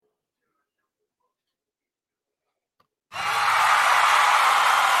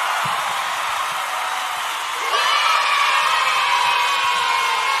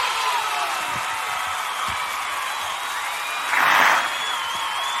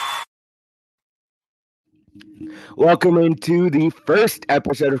Welcome into the first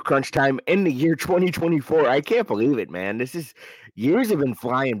episode of Crunch Time in the year 2024. I can't believe it, man. Years have been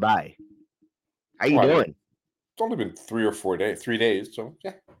flying by. How you Come on, man. doing? It's only been 3 days. So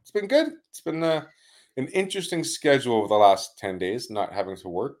yeah, it's been good. It's been an interesting schedule over the last 10 days, not having to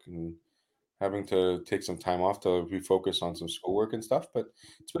work and having to take some time off to refocus on some schoolwork and stuff. But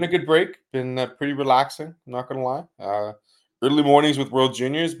it's been a good break. Been pretty relaxing. I'm not gonna lie. Early mornings with World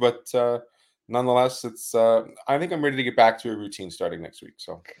Juniors, but nonetheless, it's. I think I'm ready to get back to a routine starting next week.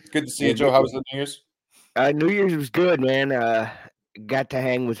 So good to see you, Well, Joe. How was the New Year's? New Year's was good, man. Got to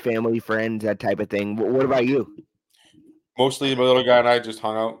hang with family, friends, that type of thing. What about you? Mostly my little guy and I just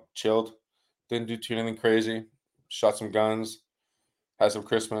hung out, chilled, didn't do too anything crazy, shot some guns, had some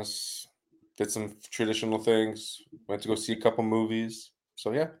Christmas, did some traditional things, went to go see a couple movies.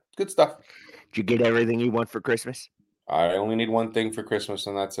 So yeah, good stuff. Did you get everything you want for Christmas? I only need one thing for Christmas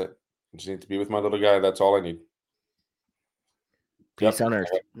and that's it. I just need to be with my little guy. That's all I need. Peace Yep. on earth.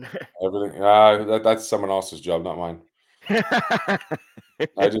 Everything. That's someone else's job, not mine.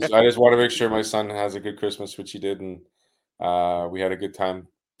 I just want to make sure my son has a good Christmas, which he did, and we had a good time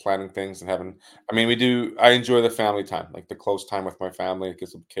planning things and having. I mean, we do. I enjoy the family time, like the close time with my family. It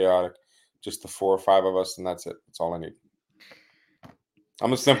gets chaotic, just the 4 or 5 of us, and that's it. That's all I need.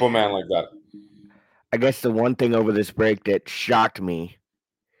 I'm a simple man like that. I guess the one thing over this break that shocked me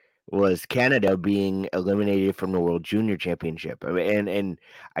was Canada being eliminated from the World Junior Championship. I mean, and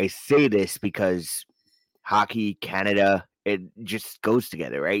I say this because hockey, Canada, it just goes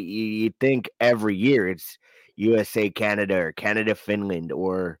together, right? You think every year it's USA, Canada, or Canada, Finland,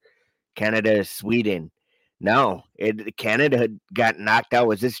 or Canada, Sweden. No, Canada got knocked out.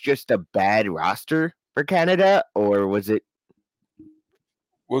 Was this just a bad roster for Canada, or was it?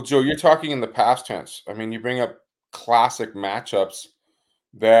 Well, Joe, you're talking in the past tense. I mean, you bring up classic matchups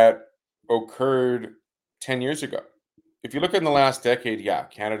that occurred 10 years ago. If you look in the last decade, yeah,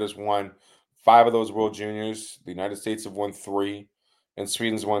 Canada's won 5 of those World Juniors. The United States have won 3, and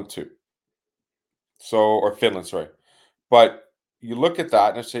Sweden's won 2. So, or Finland, sorry. But you look at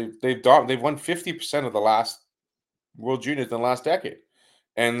that and say they've won 50% of the last World Juniors in the last decade,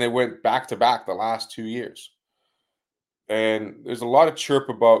 and they went back to back the last 2 years. And there's a lot of chirp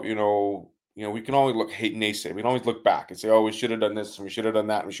about we can always look hate naysay. We can always look back and say, oh, we should have done this and we should have done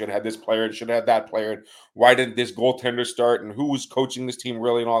that. And we should have had this player and should have had that player. And why didn't this goaltender start? And who was coaching this team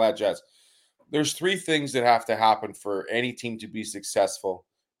really and all that jazz. There's 3 things that have to happen for any team to be successful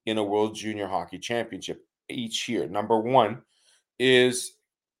in a World Junior Hockey Championship each year. Number 1 is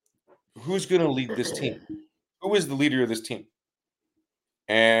who's going to lead this team? Who is the leader of this team?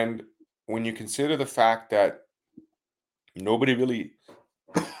 And when you consider the fact that nobody really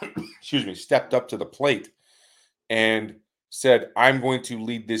excuse me, stepped up to the plate and said, I'm going to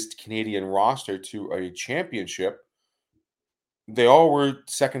lead this Canadian roster to a championship, they all were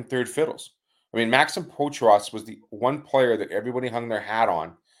second, third fiddles. I mean, Maxim Potros was the one player that everybody hung their hat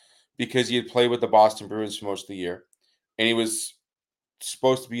on because he had played with the Boston Bruins for most of the year. And he was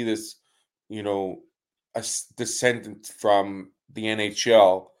supposed to be this, a descendant from the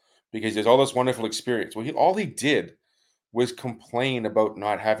NHL because he has all this wonderful experience. Well, all he did was complain about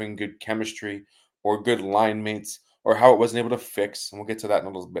not having good chemistry or good line mates or how it wasn't able to fix. And we'll get to that in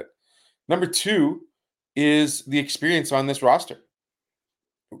a little bit. Number 2 is the experience on this roster.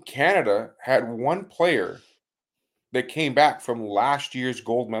 Canada had one player that came back from last year's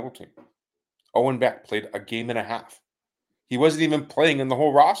gold medal team. Owen Beck played a game and a half. He wasn't even playing in the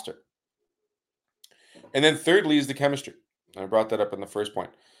whole roster. And then thirdly is the chemistry. I brought that up in the first point.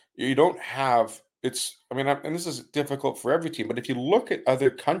 You don't have and this is difficult for every team, but if you look at other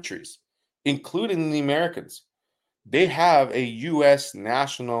countries, including the Americans, they have a U.S.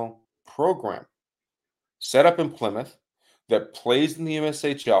 national program set up in Plymouth that plays in the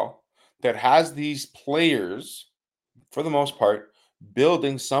USHL that has these players, for the most part,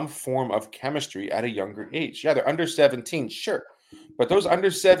 building some form of chemistry at a younger age. Yeah, they're under 17, sure. But those under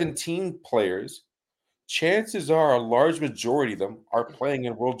 17 players, chances are a large majority of them are playing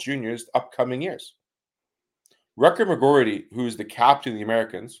in World Juniors upcoming years. Rucker McGorty, who is the captain of the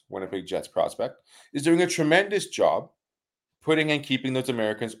Americans, Winnipeg Jets prospect, is doing a tremendous job putting and keeping those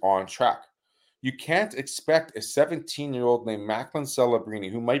Americans on track. You can't expect a 17-year-old named Macklin Celebrini,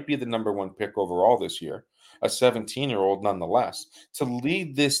 who might be the number 1 pick overall this year, a 17-year-old nonetheless, to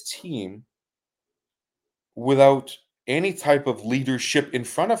lead this team without any type of leadership in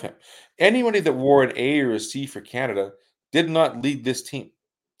front of him. Anybody that wore an A or a C for Canada did not lead this team.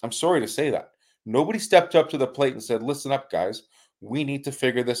 I'm sorry to say that. Nobody stepped up to the plate and said, listen up, guys, we need to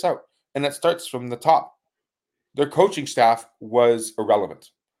figure this out. And that starts from the top. Their coaching staff was irrelevant.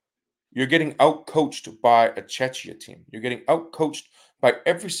 You're getting outcoached by a Czechia team. You're getting outcoached by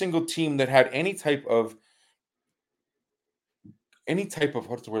every single team that had any type of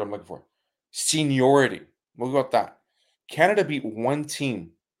what's the word I'm looking for? Seniority. What about that? Canada beat one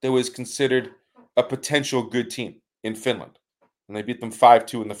team that was considered a potential good team in Finland, and they beat them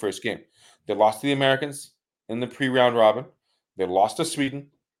 5-2 in the first game. They lost to the Americans in the pre-round robin. They lost to Sweden.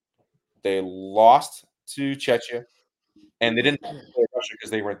 They lost to Czechia, and they didn't play Russia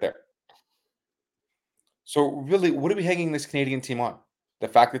because they weren't there. So really, what are we hanging this Canadian team on? The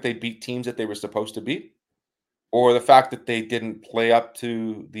fact that they beat teams that they were supposed to beat, or the fact that they didn't play up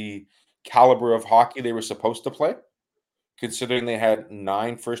to the caliber of hockey they were supposed to play, considering they had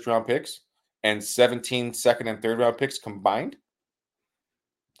 9 first-round picks and 17 second and third round picks combined?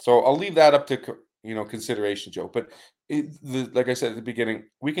 So I'll leave that up to consideration, Joe. But like I said at the beginning,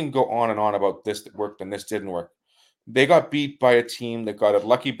 we can go on and on about this that worked and this didn't work. They got beat by a team that got a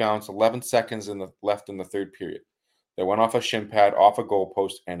lucky bounce, 11 seconds left in the third period. They went off a shin pad, off a goal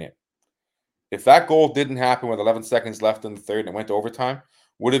post, and in. If that goal didn't happen with 11 seconds left in the third and it went to overtime,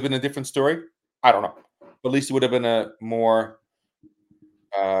 would it have been a different story? I don't know. But at least it would have been a more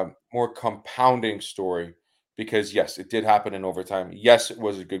compounding story, because yes, it did happen in overtime. Yes, it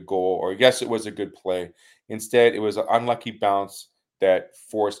was a good goal, or yes, it was a good play. Instead, it was an unlucky bounce that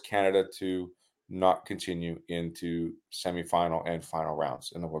forced Canada to not continue into semifinal and final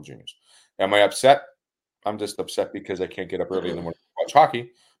rounds in the World Juniors. Am I upset? I'm just upset because I can't get up early in the morning to watch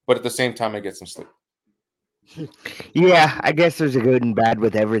hockey, but at the same time, I get some sleep. Yeah, I guess there's a good and bad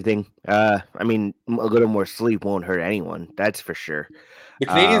with everything. I mean, a little more sleep won't hurt anyone. That's for sure. The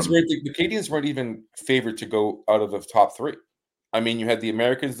Canadians weren't even favored to go out of the top 3. I mean, you had the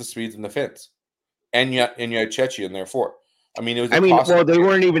Americans, the Swedes, and the Finns, and you had Czechia in there for. I mean, it was. Well, they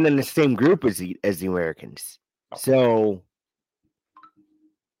weren't even in the same group as the Americans, so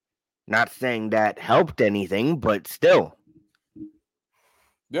not saying that helped anything, but still.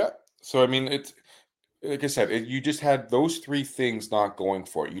 Yeah. So I mean, it's like I said, you just had those 3 things not going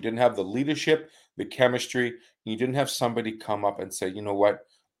for it. You didn't have the leadership, the chemistry. You didn't have somebody come up and say, you know what,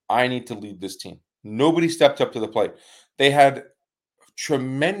 I need to lead this team. Nobody stepped up to the plate. They had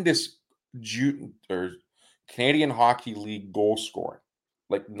tremendous Canadian Hockey League goal scoring,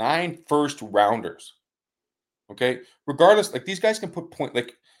 like 9 first rounders. Okay, regardless, like these guys can put point.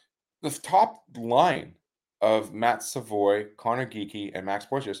 Like the top line of Matt Savoy, Connor Geeky, and Max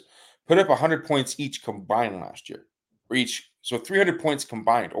Borges put up 100 points each combined last year, so 300 points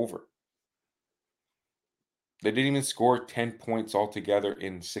combined over. They didn't even score 10 points altogether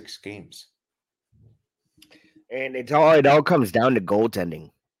in 6 games. And it all comes down to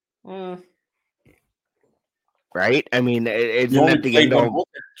goaltending. Right? I mean, isn't that the end all?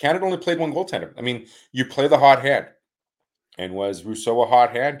 Canada only played one goaltender. I mean, you play the hot hand. And was Rousseau a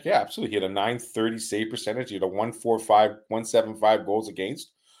hot hand? Yeah, absolutely. He had a .930 save percentage. He had a .145, .175 goals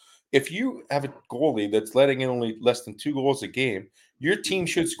against. If you have a goalie that's letting in only less than 2 goals a game, your team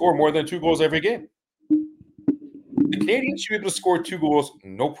should score more than 2 goals every game. The Canadians should be able to score 2 goals,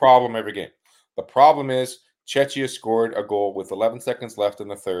 no problem, every game. The problem is Czechia scored a goal with 11 seconds left in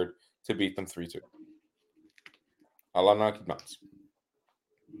the third to beat them 3-2. Unlucky bounce.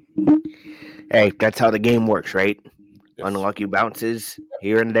 Hey, that's how the game works, right? Yes. Unlucky bounces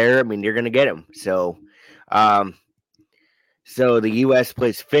here and there. I mean, you're going to get them. So, so the U.S.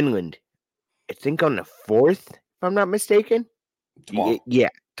 plays Finland, I think on the 4th, if I'm not mistaken. Tomorrow. Yeah,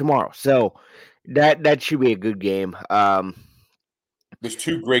 tomorrow. So that should be a good game. There's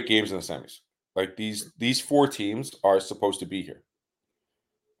 2 great games in the semis. Like these 4 teams are supposed to be here.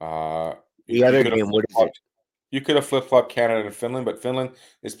 The other game, what is it? You could have flip-flopped Canada and Finland, but Finland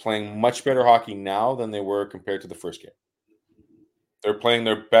is playing much better hockey now than they were compared to the first game. They're playing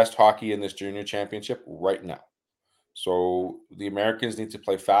their best hockey in this junior championship right now. So the Americans need to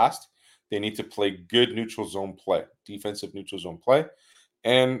play fast. They need to play good neutral zone play, defensive neutral zone play.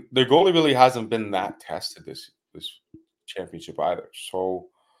 And their goalie really hasn't been that tested this championship either. So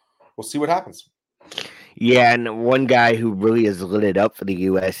we'll see what happens. Yeah, and one guy who really has lit it up for the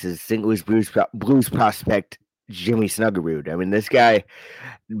U.S. is St. Louis Blues prospect Jimmy Snuggerud. I mean, this guy,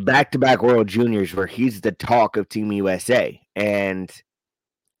 back-to-back World Juniors, where he's the talk of Team USA. And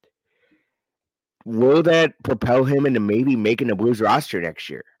will that propel him into maybe making the Blues roster next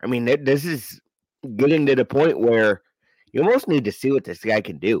year? I mean, this is getting to the point where you almost need to see what this guy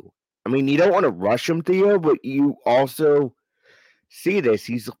can do. I mean, you don't want to rush him, Theo, but you also see this.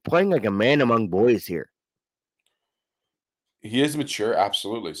 He's playing like a man among boys here. He is mature,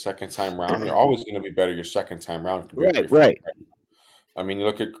 absolutely. Second time round, you're always going to be better your second time round. Right. I mean, you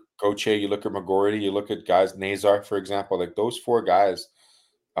look at Gauthier, you look at McGordy, you look at guys, Nazar, for example. Like those 4 guys,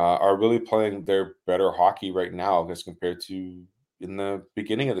 are really playing their better hockey right now as compared to in the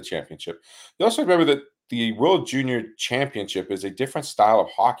beginning of the championship. You also remember that the World Junior Championship is a different style of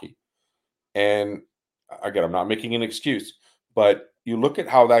hockey. And again, I'm not making an excuse, but you look at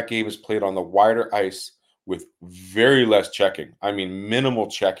how that game is played on the wider ice with very less checking. I mean, minimal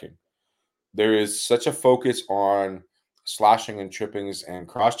checking. There is such a focus on slashing and trippings and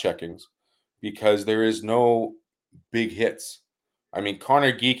cross checkings because there is no big hits. I mean,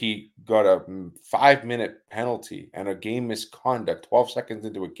 Connor Geeky got a 5-minute penalty and a game misconduct 12 seconds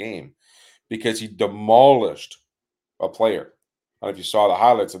into a game because he demolished a player. I don't know if you saw the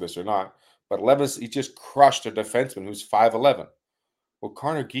highlights of this or not, but Levis, he just crushed a defenseman who's 5'11". Well,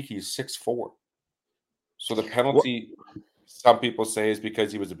 Connor Geeky is 6'4". So the Well, penalty, some people say, is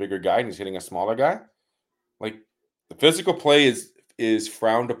because he was a bigger guy and he's hitting a smaller guy. Like the physical play is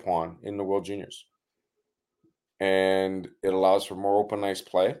frowned upon in the World Juniors, and it allows for more open ice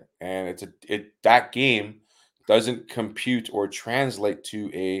play. And that game doesn't compute or translate to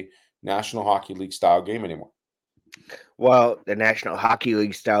a National Hockey League style game anymore. well, the National Hockey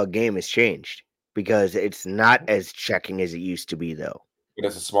League style game has changed because it's not as checking as it used to be, though. It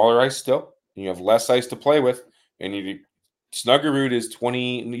has a smaller ice still. And you have less ice to play with, and Snuggerud is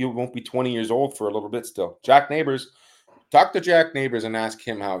 20. You won't be 20 years old for a little bit still. Jack Neighbors, talk to Jack Neighbors and ask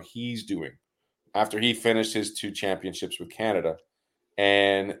him how he's doing after he finished his 2 championships with Canada,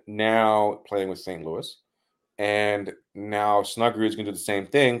 and now playing with St. Louis, and now Snuggerud is going to do the same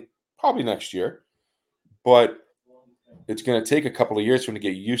thing probably next year, but it's going to take a couple of years for him to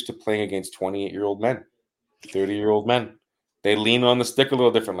get used to playing against 28-year-old men, 30-year-old men. They lean on the stick a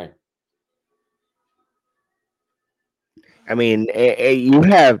little differently. I mean, you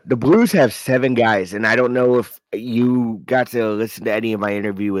have the Blues have 7 guys, and I don't know if you got to listen to any of my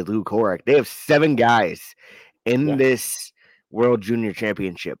interview with Luke Horak. They have 7 guys in Yeah. this World Junior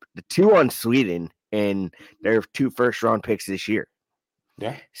Championship. The 2 on Sweden, and their 2 first-round picks this year.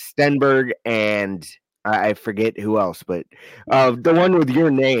 Yeah. Stenberg and I forget who else, but the one with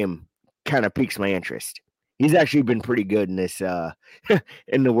your name kind of piques my interest. He's actually been pretty good in this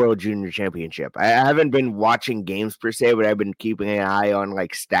in the World Junior Championship. I haven't been watching games per se, but I've been keeping an eye on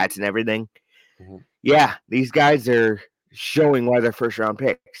like stats and everything. Mm-hmm. Yeah, these guys are showing why they're first round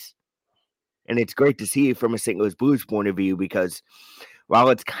picks. And it's great to see from a St. Louis Blues point of view because while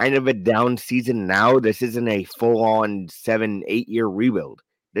it's kind of a down season now, this isn't a full on 7-8 year rebuild.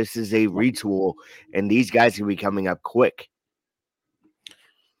 This is a retool, and these guys can be coming up quick.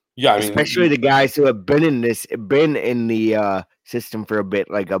 Yeah, I mean, Especially the guys who have been in the system for a bit,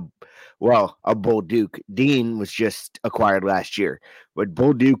 like a Bull Duke. Dean was just acquired last year, but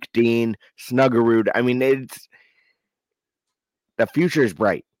Bull Duke, Dean, Snuggerud. I mean, the future is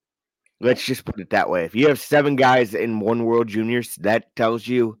bright. Let's just put it that way. If you have 7 guys in one World Juniors, that tells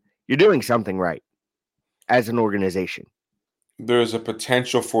you you're doing something right as an organization. there's a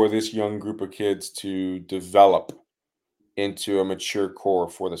potential for this young group of kids to develop into a mature core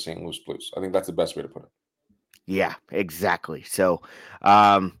for the St. Louis Blues. I think that's the best way to put it. Yeah, exactly. So,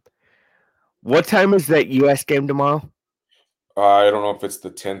 what time is that U.S. game tomorrow? I don't know if it's the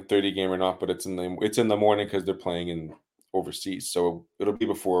 10:30 game or not, but it's in the morning because they're playing in overseas. So it'll be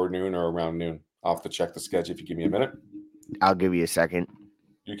before noon or around noon. I'll have to check the schedule if you give me a minute. I'll give you a second.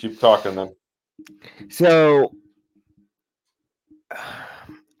 You keep talking then. So,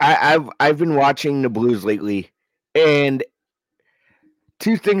 I've been watching the Blues lately, and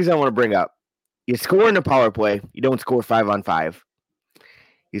 2 things I want to bring up. You score in a power play, you don't score 5-on-5.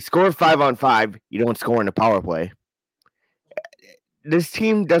 You score 5-on-5, you don't score in a power play. This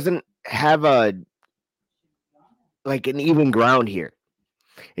team doesn't have an even ground here.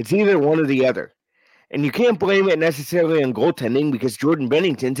 It's either one or the other. And you can't blame it necessarily on goaltending because Jordan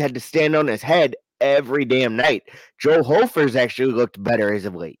Bennington's had to stand on his head every damn night. Joe Hofer's actually looked better as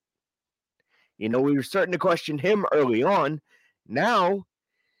of late. We were starting to question him early on. Now,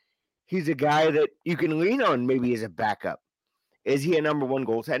 he's a guy that you can lean on maybe as a backup. Is he a number 1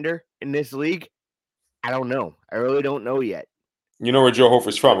 goaltender in this league? I don't know. I really don't know yet. You know where Joe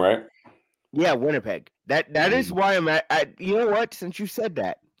Hofer's from, right? Yeah, Winnipeg. That is why I'm at. You know what? Since you said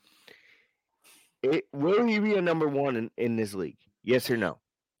that, will he be a number 1 in this league? Yes or no?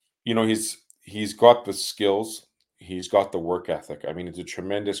 He's got the skills. He's got the work ethic. I mean, it's a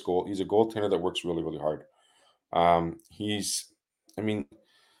tremendous goal. He's a goaltender that works really, really hard. Yeah, he's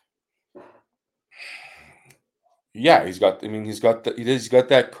got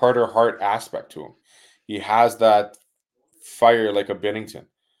that Carter Hart aspect to him. He has that fire like a Bennington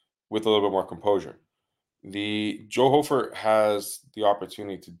with a little bit more composure. The Joe Hofer has the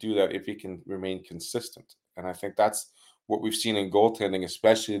opportunity to do that if he can remain consistent. And I think that's what we've seen in goaltending,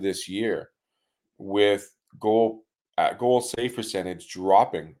 especially this year, with goal save percentage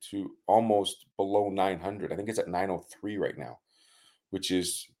dropping to almost below 900. I think it's at 903 right now, which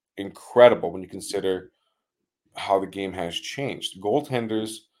is incredible when you consider how the game has changed.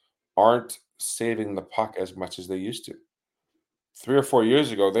 Goaltenders aren't saving the puck as much as they used to. 3 or 4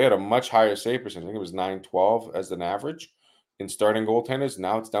 years ago, they had a much higher save percentage. I think it was 912 as an average in starting goaltenders.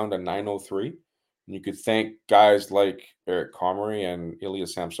 Now it's down to 903. And you could thank guys like Eric Comrie and Ilya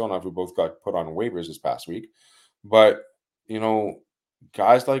Samsonov, who both got put on waivers this past week. But,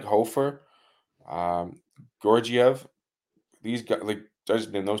 guys like Hofer, Georgiev, these guys, like,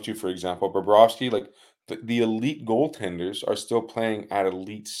 just name those two, for example, Bobrovsky, like the elite goaltenders are still playing at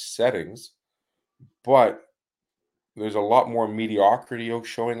elite settings, but there's a lot more mediocrity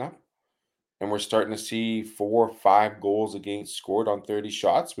showing up. And we're starting to see 4 or 5 goals against scored on 30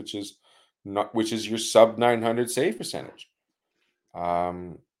 shots, which is your sub 900 save percentage.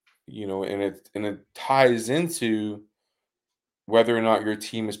 And it ties into whether or not your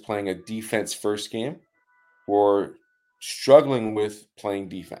team is playing a defense first game or struggling with playing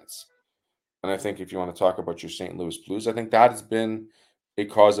defense. And I think if you want to talk about your St. Louis Blues, I think that has been a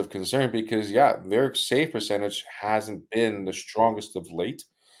cause of concern because, their save percentage hasn't been the strongest of late.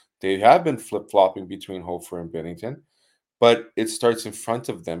 They have been flip-flopping between Hofer and Binnington, but it starts in front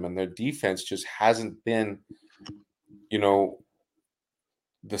of them, and their defense just hasn't been,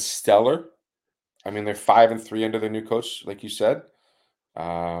 the stellar. I mean, they're 5-3 under their new coach, like you said.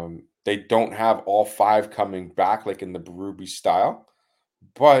 They don't have all 5 coming back like in the Berube style,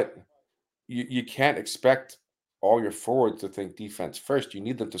 but you can't expect all your forwards to think defense first. You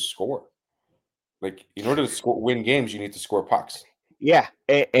need them to score. Like, in order to win games, you need to score pucks. Yeah,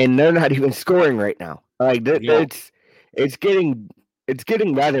 and they're not even scoring right now. Like No. it's getting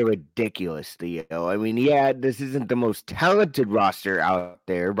rather ridiculous, Theo. I mean, this isn't the most talented roster out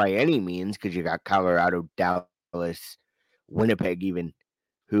there by any means because you got Colorado, Dallas, Winnipeg, even,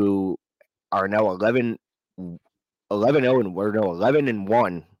 who are now 11-0 and we're now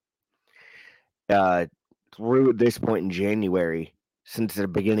 11-1 through this point in January since the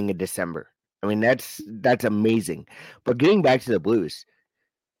beginning of December. I mean, that's amazing. But getting back to the Blues,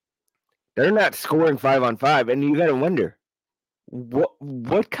 they're not scoring 5-on-5, and you got to wonder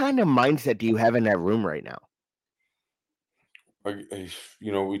what kind of mindset do you have in that room right now?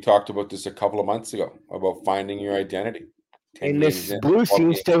 We talked about this a couple of months ago about finding your identity. 10 And games this in, Blues 12 team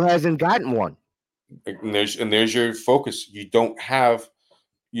games. still hasn't gotten one. And there's your focus. You don't have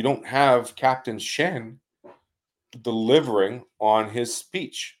Captain Shen delivering on his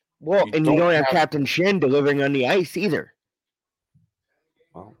speech. Well, you don't have Captain Shen delivering on the ice either.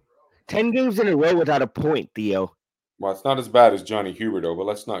 Well, 10 games in a row without a point, Theo. Well, it's not as bad as Johnny Huberdeau, but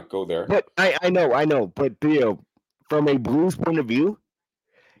let's not go there. But I know. But Theo, from a Blues point of view,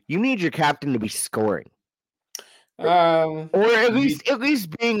 you need your captain to be scoring. Or at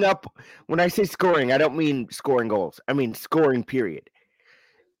least being up. When I say scoring, I don't mean scoring goals. I mean scoring, period.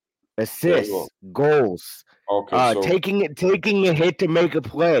 Assists, goals. Okay, so taking a hit to make a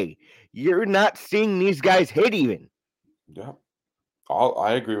play. You're not seeing these guys hit even. Yeah,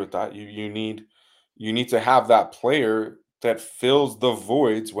 I agree with that. You need to have that player that fills the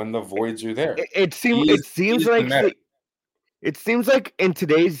voids when the voids are there. It seems like in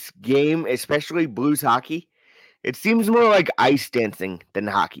today's game, especially Blues hockey, it seems more like ice dancing than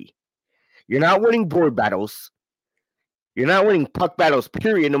hockey. You're not winning board battles. You're not winning puck battles,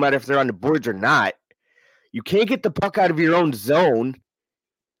 period, no matter if they're on the boards or not. You can't get the puck out of your own zone.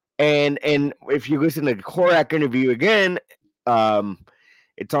 And if you listen to the Korak interview again,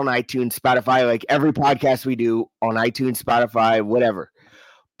 it's on iTunes, Spotify, like every podcast we do on iTunes, Spotify, whatever.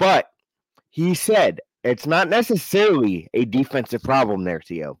 But he said it's not necessarily a defensive problem there,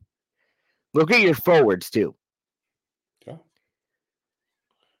 Theo. Look at your forwards, too.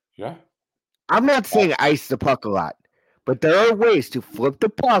 Yeah. I'm not saying ice the puck a lot, but there are ways to flip the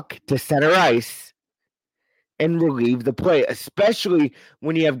puck to center ice and relieve the play, especially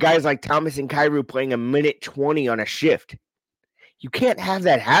when you have guys like Thomas and Kyrou playing a minute 20 on a shift. You can't have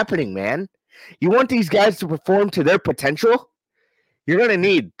that happening, man. You want these guys to perform to their potential? You're going to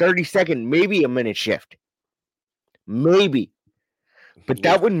need 30-second, maybe a minute shift. Maybe. But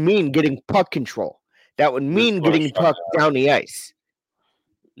that would mean getting puck control. That would mean getting puck down the ice.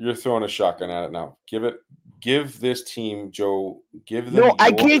 You're throwing a shotgun at it now. Give this team, Joe, give them. No,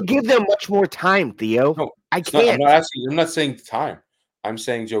 I can't give them much more time, Theo. No, I can't. I'm not saying time. I'm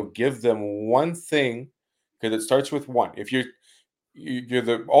saying, Joe, give them one thing, because it starts with one. If you're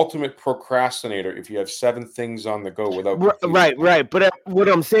the ultimate procrastinator if you have 7 things on the go without right. But what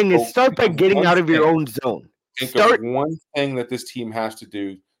I'm saying is start by getting out of your own zone. think of one thing that this team has to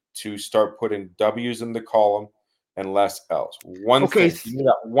do to start putting W's in the column and less L's. One thing. Give me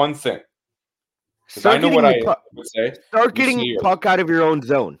that one thing. Because I know what I would say. Start getting puck out of your own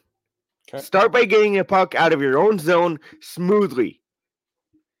zone. Okay. Start by getting a puck out of your own zone smoothly.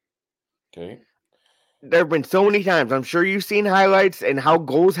 Okay. There have been so many times. I'm sure you've seen highlights and how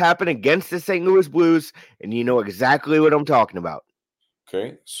goals happen against the St. Louis Blues, and you know exactly what I'm talking about.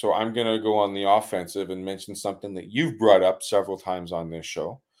 Okay, so I'm going to go on the offensive and mention something that you've brought up several times on this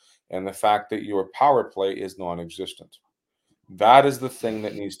show, and the fact that your power play is non-existent. That is the thing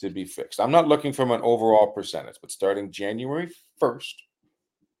that needs to be fixed. I'm not looking from an overall percentage, but starting January 1st,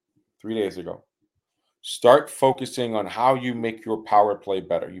 3 days ago, start focusing on how you make your power play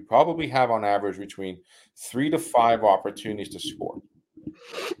better. You probably have on average between 3 to 5 opportunities to score,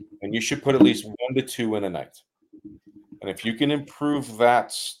 and you should put at least 1 to 2 in a night. And if you can improve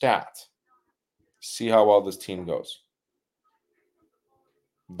that stat, see how well this team goes.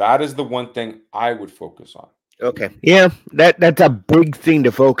 That is the one thing I would focus on. Okay. Yeah, that's a big thing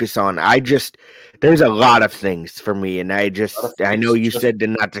to focus on. There's a lot of things for me, and I know you said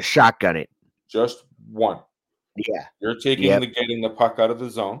not to shotgun it. Just one. Yeah. You're taking getting the puck out of the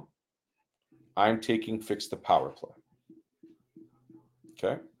zone. I'm taking fix the power play.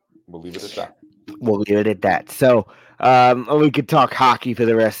 Okay. We'll leave it at that. We'll leave it at that. So we could talk hockey for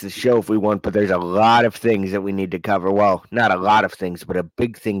the rest of the show if we want, but there's a lot of things that we need to cover. Well, not a lot of things, but a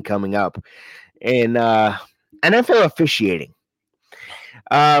big thing coming up. And NFL officiating.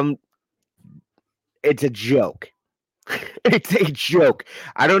 It's a joke. It's a joke.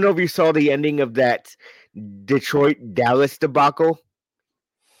 I don't know if you saw the ending of that Detroit-Dallas debacle.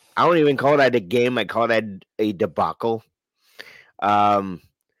 I don't even call that a game. I call that a debacle.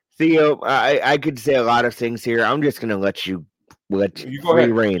 Theo, I could say a lot of things here. I'm just going to let you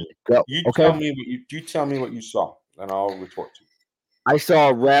free reign. Go. You tell me what you saw, and I'll retort to you. I saw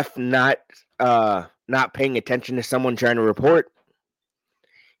a ref not paying attention to someone trying to report.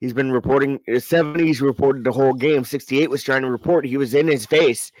 He's been reporting. 70s reported the whole game. 68 was trying to report. He was in his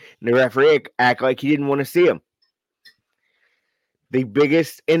face, and the referee act like he didn't want to see him. The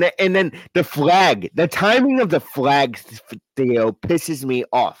biggest, and then the flag. The timing of the flag, Theo, pisses me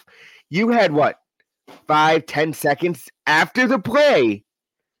off. You had what, 5-10 seconds after the play,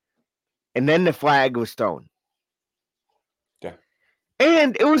 and then the flag was thrown. Yeah,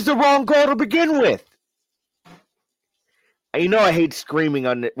 and it was the wrong call to begin with. You know I hate screaming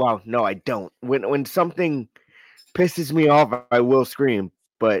on it. Well, no, I don't. When something pisses me off, I will scream,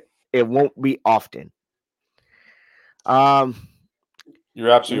 but it won't be often. You're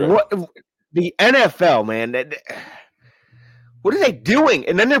absolutely right. The NFL, man, what are they doing?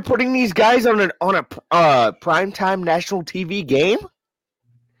 And then they're putting these guys on a primetime national TV game.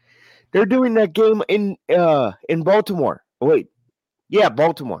 They're doing that game in Baltimore. Wait, yeah,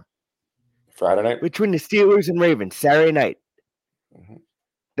 Baltimore. Friday night between the Steelers and Ravens, Saturday night. Mm-hmm.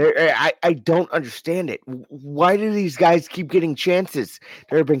 I don't understand it. Why do these guys keep getting chances?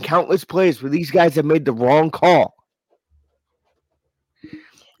 There have been countless plays where these guys have made the wrong call.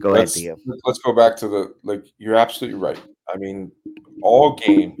 Go ahead, Theo. Let's go back to you're absolutely right. I mean, all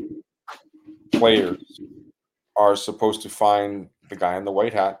game players are supposed to find the guy in the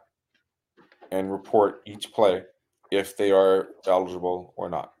white hat and report each play if they are eligible or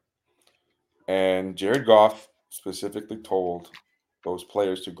not. And Jared Goff specifically told those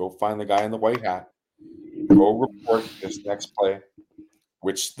players to go find the guy in the white hat, go report this next play,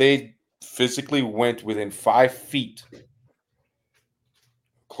 which they physically went within 5 feet,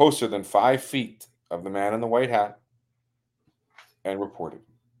 closer than 5 feet of the man in the white hat, and reported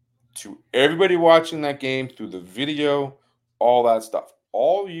to everybody watching that game through the video, all that stuff.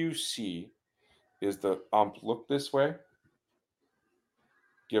 All you see is the ump look this way,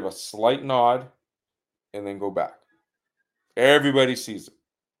 give a slight nod, and then go back. Everybody sees it.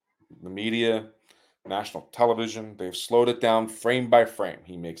 The media, national television, they've slowed it down frame by frame.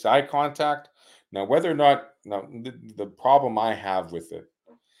 He makes eye contact. Now, whether or not, the problem I have with it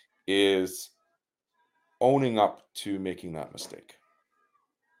is owning up to making that mistake.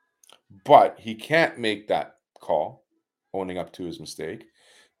 But he can't make that call, owning up to his mistake,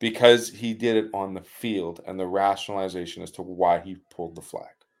 because he did it on the field and the rationalization as to why he pulled the flag.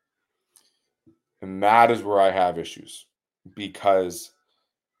 And that is where I have issues, because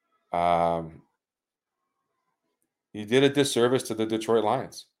he did a disservice to the Detroit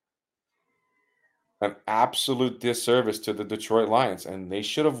Lions. An absolute disservice to the Detroit Lions. And they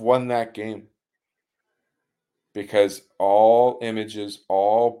should have won that game. Because all images,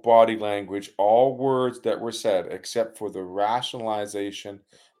 all body language, all words that were said, except for the rationalization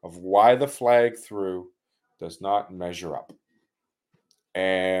of why the flag threw, does not measure up.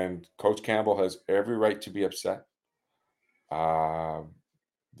 And Coach Campbell has every right to be upset. The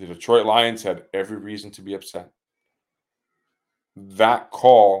Detroit Lions had every reason to be upset. That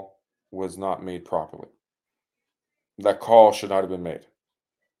call was not made properly. That call should not have been made.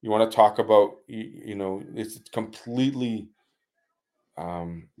 You want to talk about, it's completely,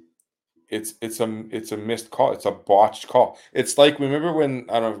 it's a missed call. It's a botched call. It's like, remember when,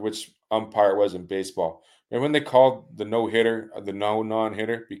 I don't know which umpire it was in baseball. Remember when they called the no hitter, the no non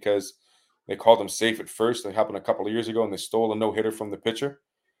hitter, because they called him safe at first. That happened a couple of years ago, and they stole a no hitter from the pitcher,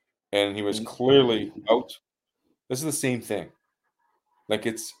 and he was clearly out. This is the same thing. Like,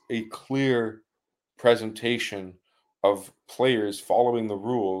 it's a clear presentation of players following the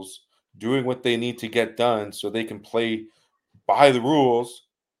rules, doing what they need to get done so they can play by the rules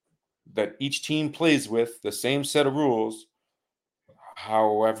that each team plays with, the same set of rules.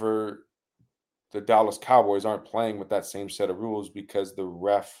 However, the Dallas Cowboys aren't playing with that same set of rules because the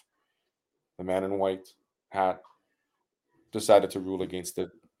ref, the man in white hat, decided to rule against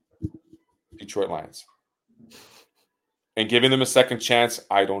the Detroit Lions. And giving them a second chance,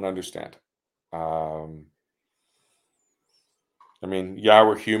 I don't understand. I mean, yeah,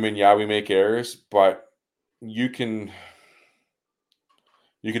 we're human. Yeah, we make errors, but you could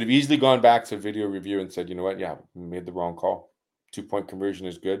have easily gone back to video review and said, you know what? Yeah, we made the wrong call. 2-point conversion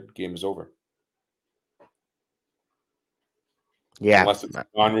is good. Game is over. Yeah. Unless it's a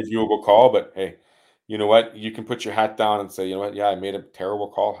non-reviewable call, but hey, you know what? You can put your hat down and say, you know what? Yeah, I made a terrible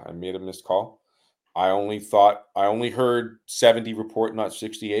call. I made a missed call. I only heard 70 report, not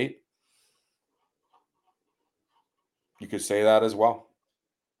 68. You could say that as well.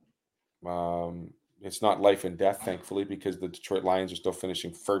 It's not life and death, thankfully, because the Detroit Lions are still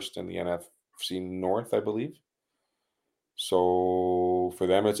finishing first in the NFC North, I believe. So for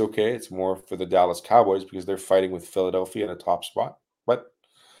them, it's okay. It's more for the Dallas Cowboys because they're fighting with Philadelphia in a top spot. But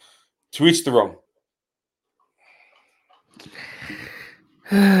to each their own.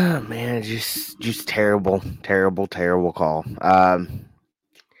 Man, just terrible call.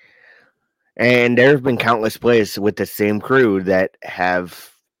 And there have been countless plays with the same crew that have,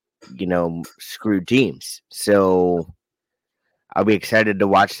 screwed teams. So I'll be excited to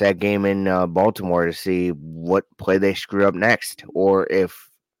watch that game in Baltimore to see what play they screw up next, or if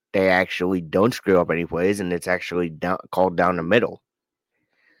they actually don't screw up any plays and it's actually called down the middle.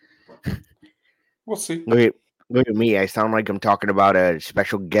 We'll see. Look at me. I sound like I'm talking about a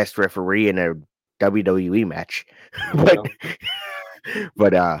special guest referee in a WWE match.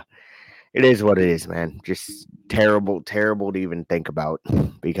 but it is what it is, man. Just terrible to even think about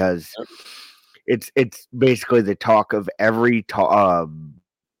because it's basically the talk of every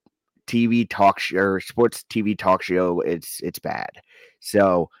TV talk show or sports TV talk show. It's bad.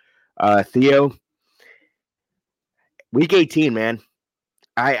 So, Theo, week 18, man.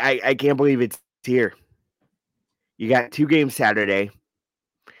 I can't believe it's here. You got 2 games Saturday.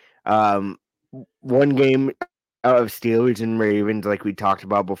 One game of Steelers and Ravens, like we talked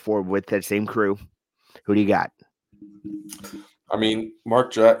about before, with that same crew. Who do you got? I mean,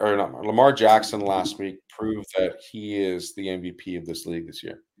 Lamar Jackson last week proved that he is the MVP of this league this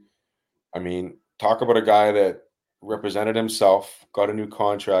year. I mean, talk about a guy that represented himself, got a new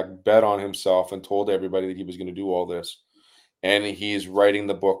contract, bet on himself, and told everybody that he was going to do all this. And he's writing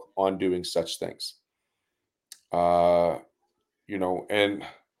the book on doing such things. And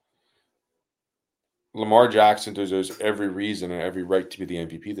Lamar Jackson deserves every reason and every right to be the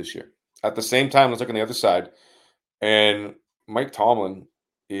MVP this year. At the same time, let's look on the other side. And Mike Tomlin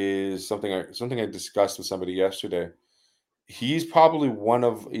is something I discussed with somebody yesterday. He's probably one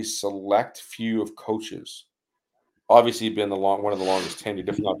of a select few of coaches. Obviously, been one of the longest tenured,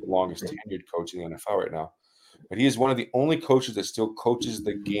 if not the longest tenured coach in the NFL right now. But he is one of the only coaches that still coaches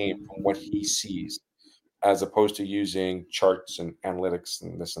the game from what he sees, as opposed to using charts and analytics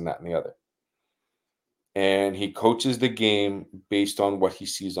and this and that and the other. And he coaches the game based on what he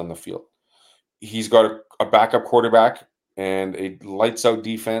sees on the field. He's got a backup quarterback and a lights out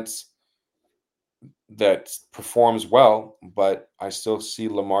defense that performs well, but I still see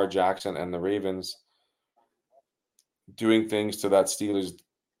Lamar Jackson and the Ravens doing things to that Steelers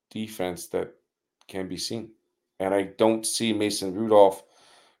defense that can be seen. And I don't see Mason Rudolph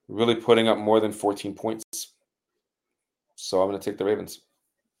really putting up more than 14 points. So I'm going to take the Ravens.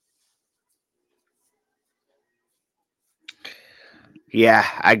 Yeah,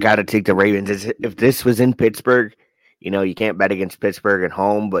 I got to take the Ravens. If this was in Pittsburgh, you can't bet against Pittsburgh at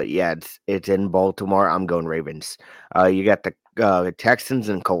home, but yeah, it's in Baltimore. I'm going Ravens. You got the Texans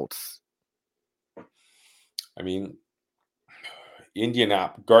and Colts. I mean,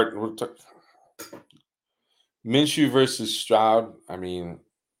 Indianapolis. Minshew versus Stroud. I mean,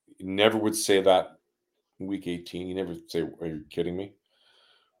 you never would say that in week 18. You never say, "Are you kidding me?"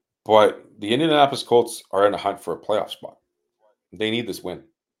 But the Indianapolis Colts are in a hunt for a playoff spot. They need this win,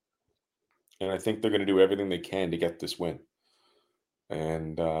 and I think they're going to do everything they can to get this win.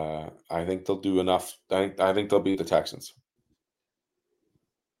 And I think they'll do enough. I think they'll beat the Texans.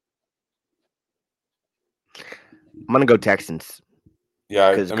 I'm gonna go Texans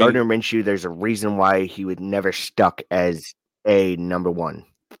Yeah, because I mean, Gardner Minshew. There's a reason why he would never stuck as a number one.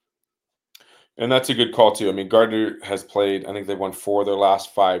 and that's a good call too. I mean, Gardner has played. I think they've won 4 of their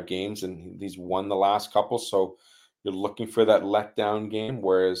last 5 games, and he's won the last couple. So you're looking for that letdown game.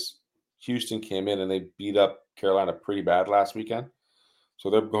 Whereas Houston came in and they beat up Carolina pretty bad last weekend. So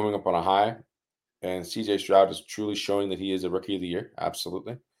they're going up on a high. And CJ Stroud is truly showing that he is a rookie of the year.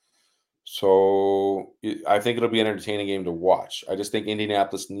 Absolutely. So I think it'll be an entertaining game to watch. I just think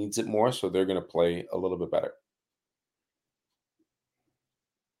Indianapolis needs it more, so they're going to play a little bit better.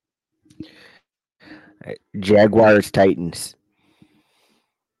 Jaguars Titans.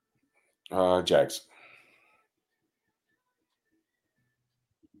 Jags.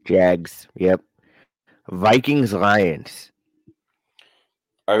 Jags. Yep. Vikings Lions.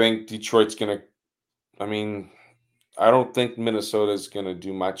 I think Detroit's going to. I mean, I don't think Minnesota's going to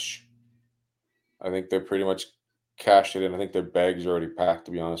do much. I think they're pretty much cashed it in. I think their bags are already packed,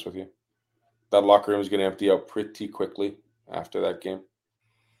 to be honest with you. That locker room is going to empty out pretty quickly after that game.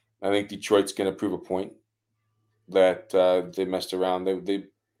 I think Detroit's going to prove a point that they messed around.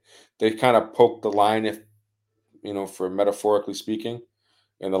 They kind of poked the line, if for metaphorically speaking,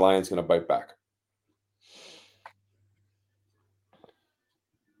 and the Lions going to bite back.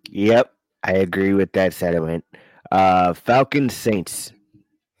 Yep, I agree with that sentiment. Falcons Saints.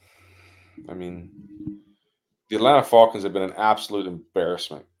 I mean, the Atlanta Falcons have been an absolute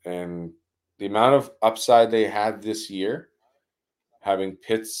embarrassment, and the amount of upside they had this year, having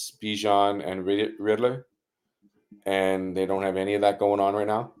Pitts, Bijan, and Riddler, and they don't have any of that going on right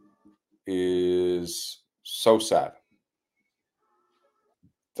now, is so sad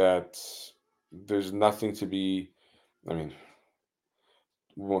that there's nothing to be. I mean,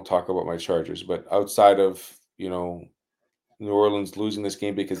 we won't talk about my Chargers, but outside of New Orleans losing this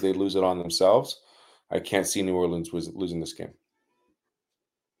game because they lose it on themselves, I can't see New Orleans was losing this game.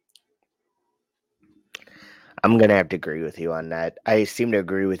 I'm gonna have to agree with you on that. I seem to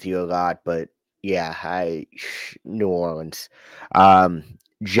agree with you a lot, but yeah, New Orleans, um,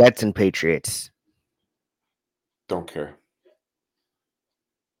 Jets and Patriots. Don't care.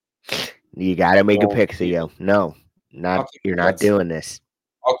 You gotta make a Don't pick, even. Theo. No, I'll not take you're the not Jets. doing this.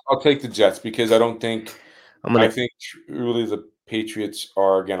 I'll take the Jets because I don't think. I'm I gonna. think really the Patriots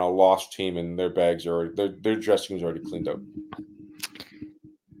are again a lost team, and their bags are already, their dressing room's already cleaned out.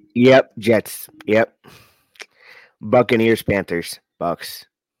 Yep, Jets. Yep, Buccaneers, Panthers, Bucks.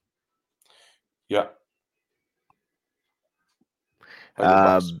 Yeah, I go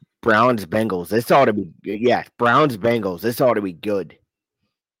Uh, Bucks. Browns, Bengals. This ought to be yeah. Browns, Bengals. This ought to be good.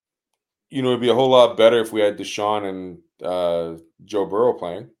 It'd be a whole lot better if we had Deshaun and Joe Burrow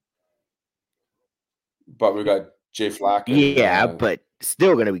playing, but we got Jay Flack and Yeah, but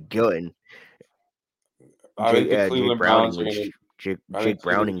still gonna be good. I think the Jake Cleveland Browning, Browns are going to. which I think Jake Cleveland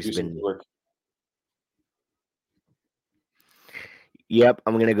Browning's do some been. work. Yep,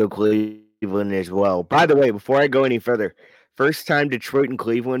 I'm gonna go Cleveland as well. By the way, before I go any further, first time Detroit and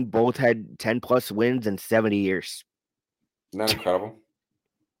Cleveland both had 10+ wins in 70 years. Isn't that incredible?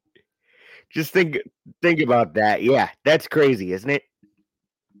 Just think about that. Yeah, that's crazy, isn't it?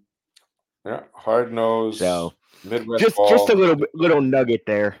 Yeah, hard nose, So Midwest just a ball. little nugget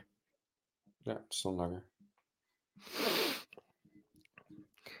there. Yeah, still nugger.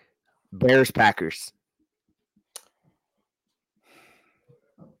 Bears Packers.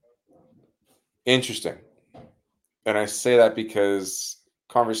 Interesting. And I say that because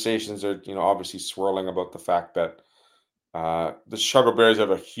conversations are, obviously swirling about the fact that the Chicago Bears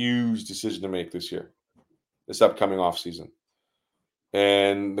have a huge decision to make this year, this upcoming offseason.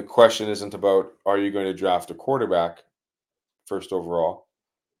 And the question isn't about are you going to draft a quarterback first overall.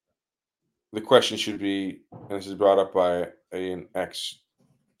 The question should be, and this is brought up by an ex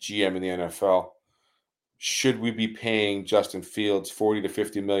GM in the NFL, should we be paying Justin Fields $40 to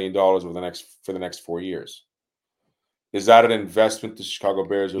 $50 for the next 4 years? Is that an investment the Chicago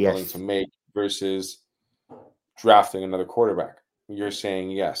Bears are willing to Yes. make versus drafting another quarterback? You're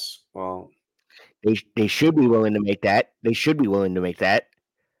saying yes. Well, They should be willing to make that. They should be willing to make that.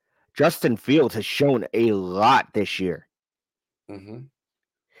 Justin Fields has shown a lot this year. hmm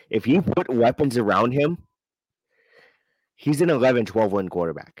If you put weapons around him, he's an 11, 12 win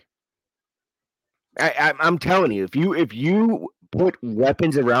quarterback. I'm telling you, if you put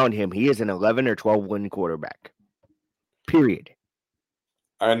weapons around him, he is an 11 or 12 win quarterback. Period.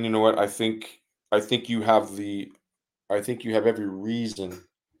 And you know what? I think you have every reason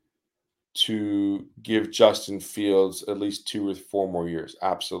to give Justin Fields at least 2 or 4 more years.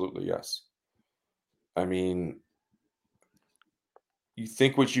 Absolutely, yes. I mean, you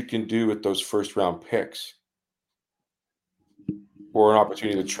think what you can do with those first round picks or an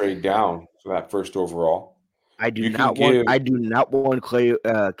opportunity to trade down for that first overall. You can give I do not want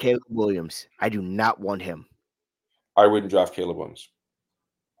Caleb Williams. I do not want him. I wouldn't draft Caleb Williams.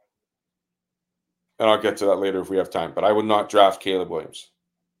 And I'll get to that later if we have time, but I would not draft Caleb Williams.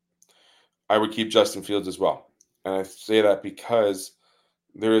 I would keep Justin Fields as well. And I say that because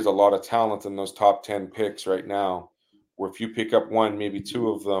there is a lot of talent in those top 10 picks right now, where if you pick up one, maybe two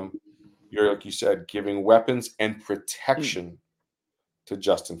of them, you're, like you said, giving weapons and protection to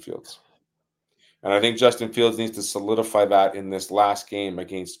Justin Fields. And I think Justin Fields needs to solidify that in this last game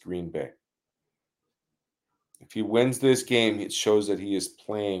against Green Bay. If he wins this game, it shows that he is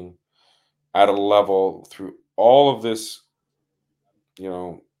playing at a level through all of this,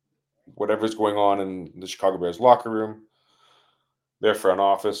 whatever's going on in the Chicago Bears locker room, their front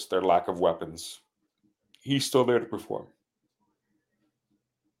office, their lack of weapons. He's still there to perform.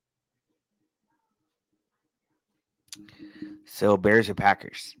 So Bears or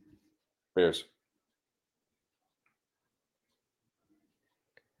Packers? Bears.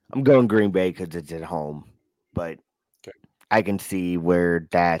 I'm going Green Bay because it's at home, but Okay. I can see where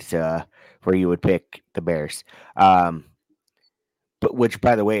that's where you would pick the Bears. But which,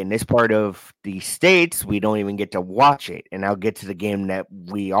 by the way, in this part of the states, we don't even get to watch it, and I'll get to the game that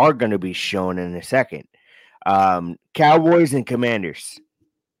we are going to be shown in a second. Cowboys and Commanders.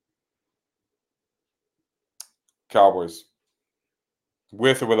 Cowboys.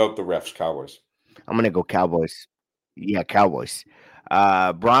 With or without the refs, Cowboys. I'm going to go Cowboys. Yeah, Cowboys.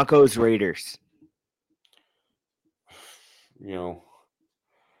 Broncos, Raiders. The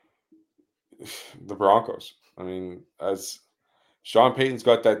Broncos. I mean, as Sean Payton's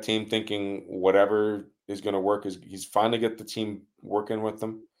got that team thinking whatever is going to work, is he's finally get the team working with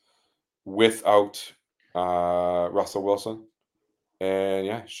them without Russell Wilson. And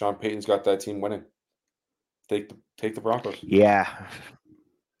yeah, Sean Payton's got that team winning. Take the Broncos. Yeah.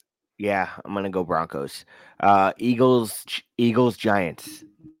 Yeah, I'm going to go Broncos. Eagles, Giants.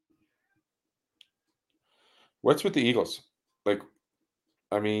 What's with the Eagles? Like,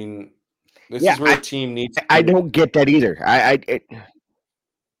 I mean, this Yeah, is where a team needs I to, don't get that either.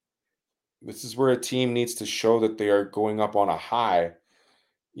 this is where a team needs to show that they are going up on a high,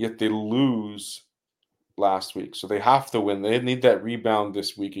 yet they lose last week. So they have to win. They need that rebound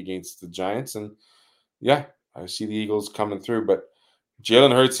this week against the Giants. And yeah, I see the Eagles coming through, but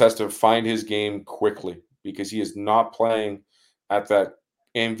Jalen Hurts has to find his game quickly because he is not playing at that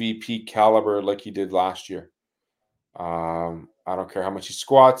MVP caliber like he did last year. I don't care how much he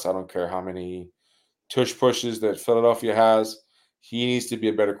squats. I don't care how many tush pushes that Philadelphia has. He needs to be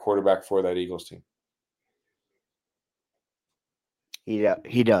a better quarterback for that Eagles team.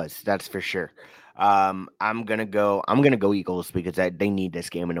 He does. That's for sure. I'm gonna go Eagles because they need this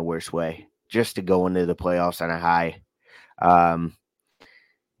game in a worse way just to go into the playoffs on a high. Um,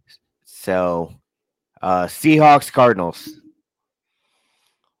 so Seahawks, Cardinals.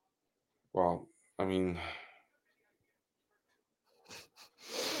 Well, I mean,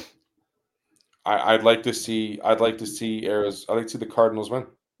 I'd like to see I'd like to see the Cardinals win.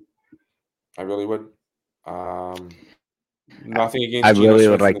 I really would. Nothing I against Geno really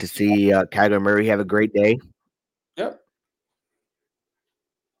would Smith in like the to see Kyler Murray have a great day. Yep.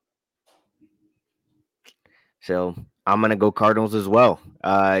 So I'm gonna go Cardinals as well.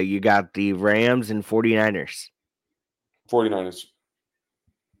 You got the Rams and 49ers. 49ers.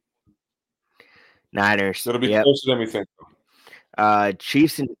 Niners. It'll be Yep. closer than we think.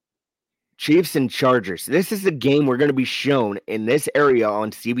 Chiefs and Chargers. This is the game we're going to be shown in this area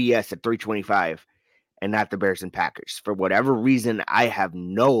on CBS at 325 and not the Bears and Packers. For whatever reason, I have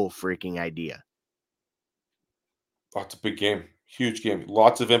no freaking idea. Oh, it's a big game. Huge game.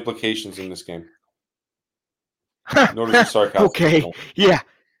 Lots of implications in this game. Notice the sarcasm. Okay. Yeah.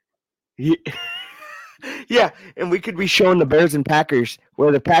 Yeah, and we could be showing the Bears and Packers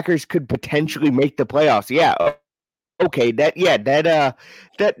where the Packers could potentially make the playoffs. Yeah. Okay, that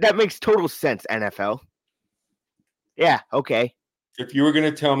makes total sense, NFL. Yeah, okay. If you were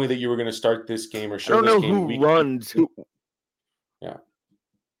going to tell me that you were going to start this game or I show don't this know game who runs who. Yeah.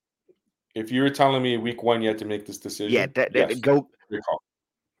 If you were telling me week 1 you had to make this decision, Yeah, yes. go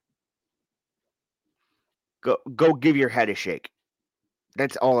give your head a shake.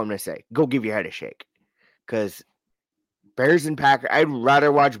 That's all I'm gonna say. Go give your head a shake, because Bears and Packers. I'd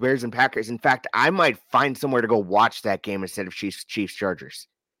rather watch Bears and Packers. In fact, I might find somewhere to go watch that game instead of Chiefs Chargers,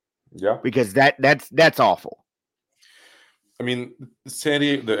 Yeah. because that's awful. I mean,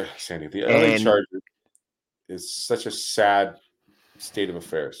 the LA And Chargers is such a sad state of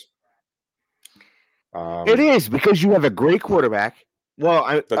affairs. it is, because you have a great quarterback. Well,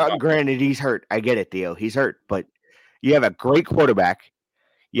 That's not granted, he's hurt. I get it, Theo. He's hurt, but you have a great quarterback.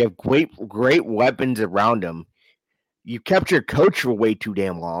 You have great weapons around him. You kept your coach for way too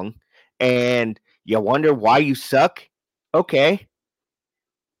damn long, and you wonder why you suck. Okay,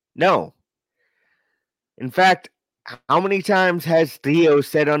 no. In fact, how many times has Theo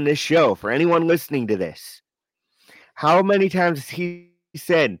said on this show, for anyone listening to this, how many times has he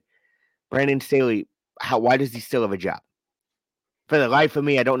said, Brandon Staley, why does he still have a job? For the life of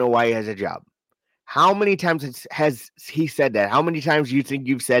me, I don't know why he has a job. How many times has he said that? How many times do you think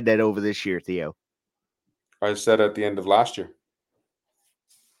you've said that over this year, Theo? I said at the end of last year.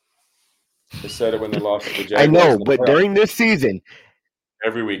 I said it when they lost to the I Jaguars know, in the but playoffs. during Every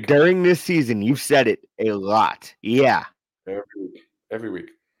this season, you've said it a lot. Yeah. Every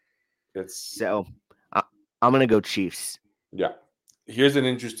week. So I'm gonna go Chiefs. Yeah. Here's an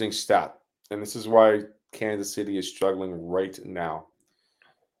interesting stat, and this is why Kansas City is struggling right now.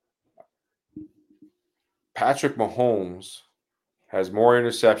 Patrick Mahomes has more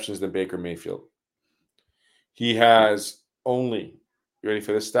interceptions than Baker Mayfield. He has only, you ready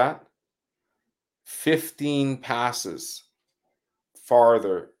for this stat? 15 passes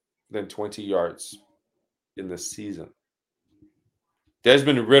farther than 20 yards in the season.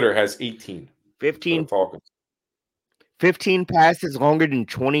 Desmond Ridder has 18 for the 15, Falcons 15 passes longer than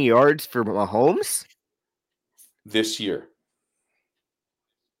 20 yards for Mahomes? this year.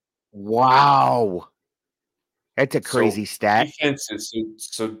 Wow. That's a So crazy stat.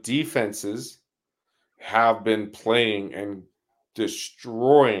 defenses have been playing and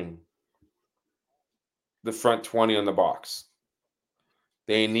destroying the front 20 on the box.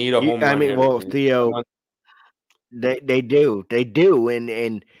 They need a home run hitter. They need Theo, someone. they do,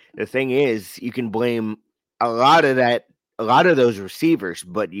 and the thing is, you can blame a lot of those receivers,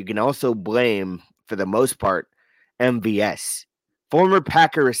 but you can also blame, for the most part, MVS, former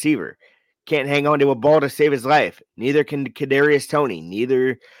Packer receiver, can't hang on to a ball to save his life. Neither can Kadarius Toney.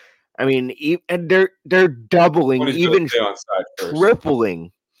 Neither. I mean, and they're doubling, Somebody's going to even stay on side first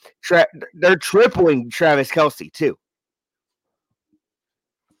tripling. They're tripling Travis Kelce too.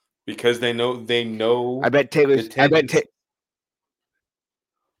 because they know. I bet Taylor's. The tendency.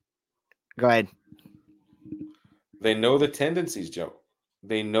 Go ahead. They know the tendencies, Joe.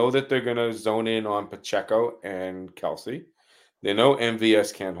 They know that they're going to zone in on Pacheco and Kelce. They know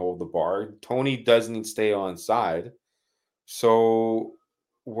MVS can't hold the bar. Tony doesn't stay on side. So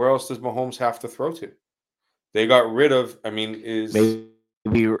where else does Mahomes have to throw to? They got rid of, Maybe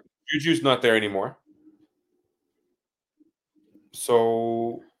Juju's not there anymore.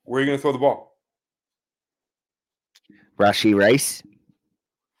 So where are you going to throw the ball? Rashee Rice.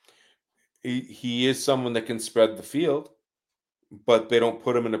 He is someone that can spread the field, but they don't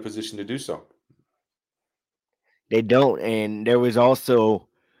put him in a position to do so. They don't, and there was also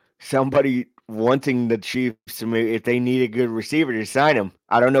somebody wanting the Chiefs to, if they need a good receiver, to sign him.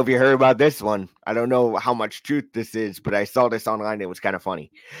 I don't know if you heard about this one. I don't know how much truth this is, but I saw this online. It was kind of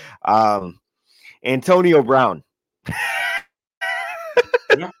funny. Antonio Brown.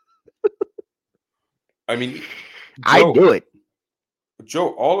 Yeah. I mean, I'd do it. Joe,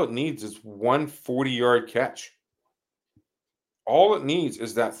 all it needs is one 40-yard catch. All it needs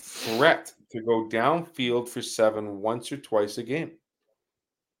is that threat to go downfield for 7 once or twice a game.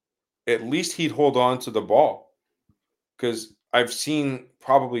 At least he'd hold on to the ball, because I've seen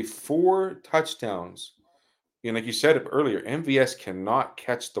probably 4 touchdowns. And like you said earlier, MVS cannot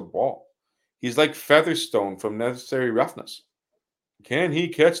catch the ball. He's like Featherstone from Necessary Roughness. Can he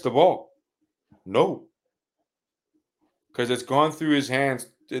catch the ball? No. Because it's gone through his hands.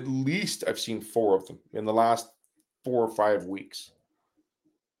 At least I've seen 4 of them in the last 4 or 5 weeks.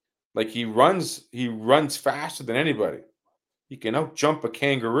 Like he runs faster than anybody. He can out jump a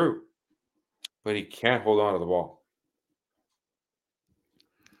kangaroo, but he can't hold on to the ball.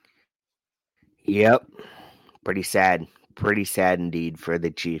 Yep. Pretty sad indeed for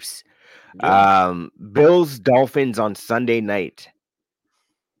the Chiefs. Yeah. Bills Dolphins on Sunday night.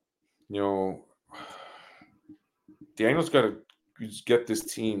 Daniel's got to get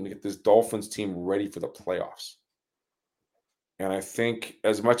this Dolphins team ready for the playoffs. And I think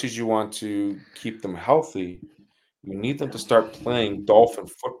as much as you want to keep them healthy, you need them to start playing Dolphin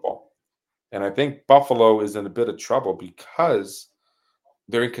football. And I think Buffalo is in a bit of trouble because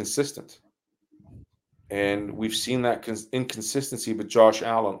they're inconsistent. And we've seen that inconsistency with Josh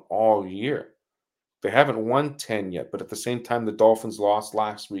Allen all year. They haven't won 10 yet, but at the same time, the Dolphins lost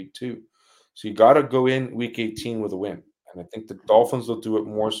last week too. So you got to go in week 18 with a win. And I think the Dolphins will do it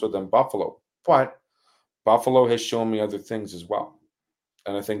more so than Buffalo. But Buffalo has shown me other things as well.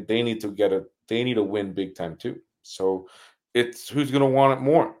 And I think they need to win big time too. So it's who's going to want it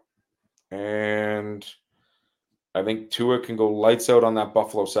more. And I think Tua can go lights out on that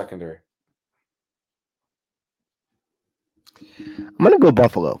Buffalo secondary. I'm going to go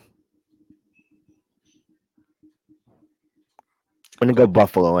Buffalo. I'm going to go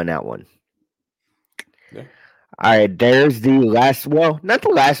Buffalo on that one. Yeah. All right, there's the last, well, not the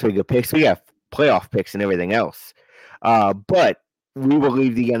last week of picks. We have playoff picks and everything else. But we will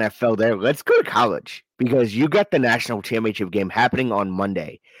leave the NFL there. Let's go to college because you got the national championship game happening on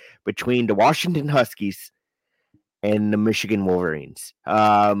Monday between the Washington Huskies and the Michigan Wolverines.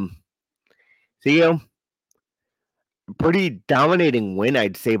 So, pretty dominating win,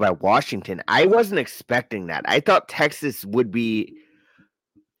 I'd say, by Washington. I wasn't expecting that. I thought Texas would be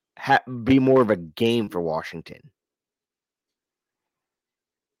more of a game for Washington.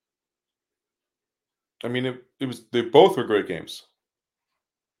 I mean, they both were great games.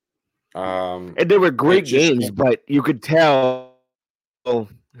 And they were great games, but you could tell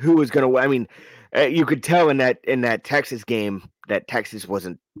who was going to win. I mean, you could tell in that Texas game that Texas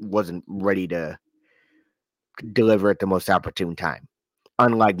wasn't ready to deliver at the most opportune time,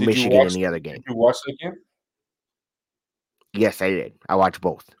 unlike Michigan in the other game. Did you watch that game? Yes, I did. I watched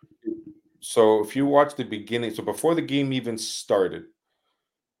both. So if you watch the beginning, so before the game even started,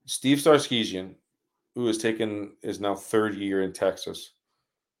 Steve Sarkisian, who is now third year in Texas,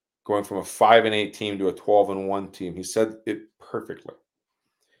 going from a 5-8 team to a 12-1 team, he said it perfectly.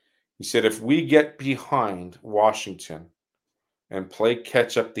 He said, if we get behind Washington and play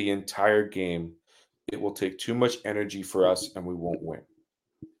catch up the entire game, it will take too much energy for us and we won't win.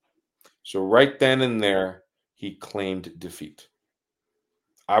 So right then and there, he claimed defeat.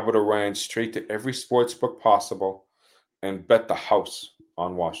 I would have ran straight to every sports book possible and bet the house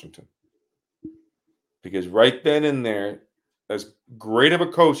on Washington. Because right then and there, as great of a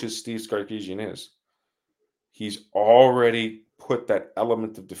coach as Steve Sarkisian is, he's already put that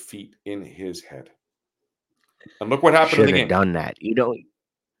element of defeat in his head. And look what happened in the game. Done that,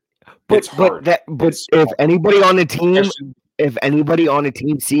 But it's hard. But if anybody on the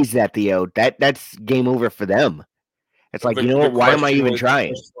team sees that, Theo, that's game over for them. It's like, what? Why am I even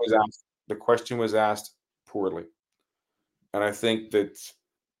trying? The question was asked poorly, and I think that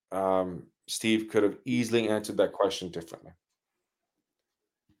Steve could have easily answered that question differently.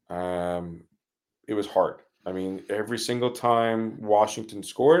 It was hard. I mean, every single time Washington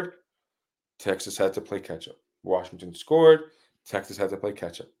scored, Texas had to play catch up. Washington scored, Texas had to play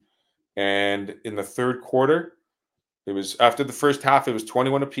catch up. And in the third quarter, it was after the first half, it was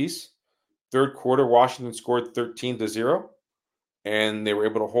 21 apiece. Third quarter, Washington scored 13-0, and they were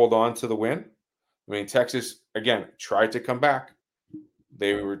able to hold on to the win. I mean, Texas, again, tried to come back.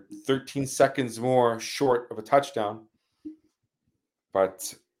 They were 13 seconds more short of a touchdown.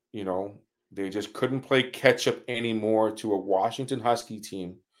 But, they just couldn't play catch up anymore to a Washington Husky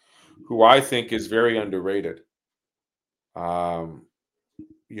team who I think is very underrated. For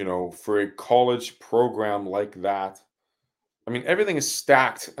a college program like that, I mean, everything is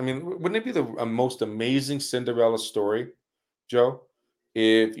stacked. I mean, wouldn't it be the most amazing Cinderella story, Joe,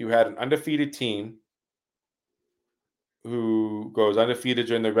 if you had an undefeated team who goes undefeated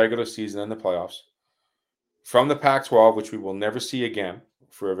during the regular season and the playoffs from the Pac-12, which we will never see again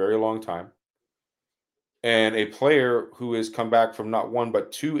for a very long time, and a player who has come back from not one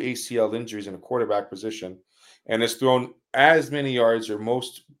but two ACL injuries in a quarterback position and has thrown as many yards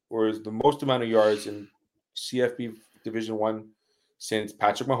or is the most amount of yards in CFP Division I since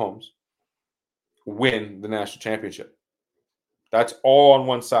Patrick Mahomes, win the national championship. That's all on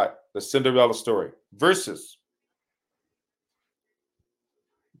one side, the Cinderella story, versus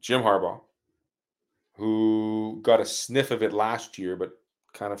Jim Harbaugh, who got a sniff of it last year but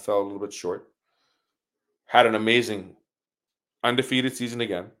kind of fell a little bit short, had an amazing undefeated season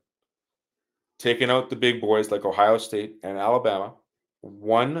again, taking out the big boys like Ohio State and Alabama,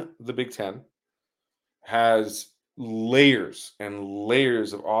 won the Big Ten, has layers and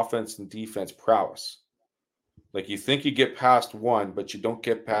layers of offense and defense prowess. Like, you think you get past one, but you don't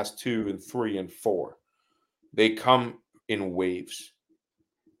get past 2 and 3 and 4. They come in waves.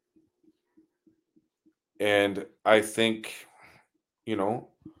 And I think,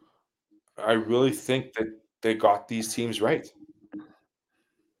 I really think that they got these teams right.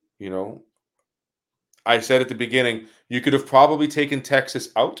 I said at the beginning, you could have probably taken Texas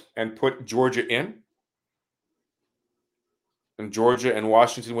out and put Georgia in, and Georgia and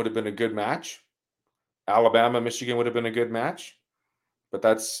Washington would have been a good match. Alabama, Michigan would have been a good match, but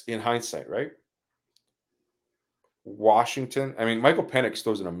that's in hindsight, right? Washington, I mean, Michael Penix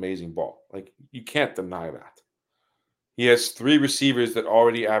throws an amazing ball. Like, you can't deny that. He has 3 receivers that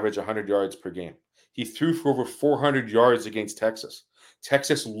already average 100 yards per game. He threw for over 400 yards against Texas.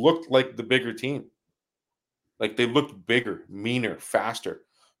 Texas looked like the bigger team. Like, they looked bigger, meaner, faster.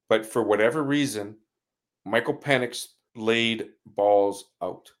 But for whatever reason, Michael Penix laid balls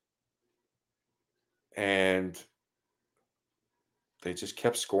out. And they just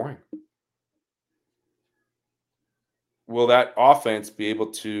kept scoring. Will that offense be able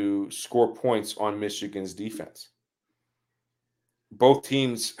to score points on Michigan's defense? Both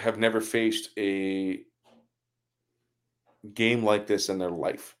teams have never faced a game like this in their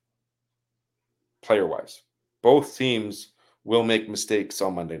life, player-wise. Both teams will make mistakes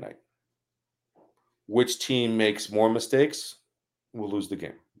on Monday night. Which team makes more mistakes will lose the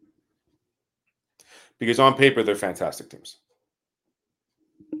game. Because on paper, they're fantastic teams.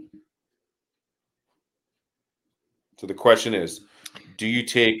 So the question is, do you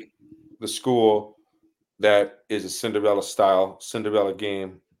take the school that is a Cinderella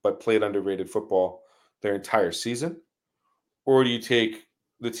game, but played underrated football their entire season? Or do you take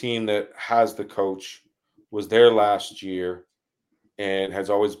the team that has the coach, was there last year, and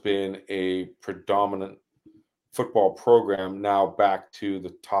has always been a predominant football program, now back to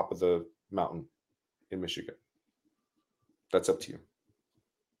the top of the mountain in Michigan? That's up to you.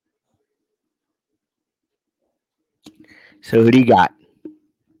 So who do you got?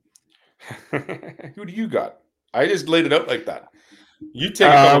 Who do you got? I just laid it out like that. You take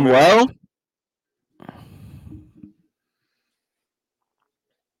a couple minutes. Well,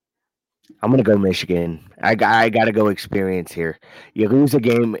 I'm gonna go Michigan. I got to go experience here. You lose a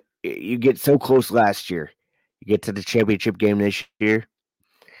game, you get so close last year. You get to the championship game this year.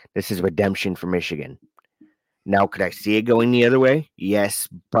 This is redemption for Michigan. Now, could I see it going the other way? Yes,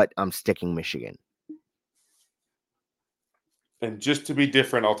 but I'm sticking Michigan. And just to be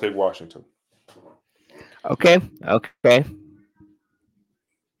different, I'll take Washington. Okay, okay.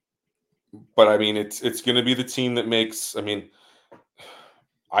 But I mean, it's going to be the team that makes. I mean,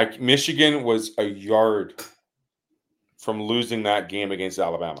 Michigan was a yard from losing that game against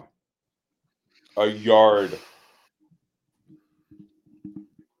Alabama. A yard.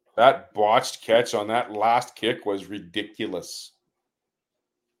 That botched catch on that last kick was ridiculous.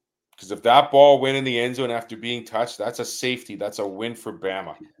 Because if that ball went in the end zone after being touched, that's a safety. That's a win for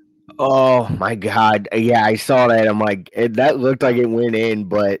Bama. Oh my God! Yeah, I saw that. I'm like, that looked like it went in,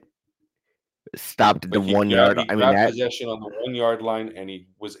 but stopped at the Like, 1 yard. he I mean grabbed that. possession on the 1 yard line, and he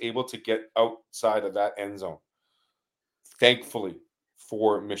was able to get outside of that end zone. Thankfully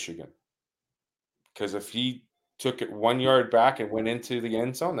for Michigan. Because if he took it 1 yard back and went into the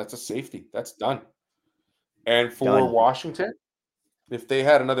end zone, that's a safety. That's done. And for Done. Washington, if they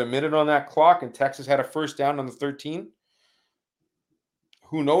had another minute on that clock and Texas had a first down on the 13,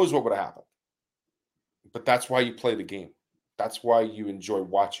 who knows what would have happened. But that's why you play the game. That's why you enjoy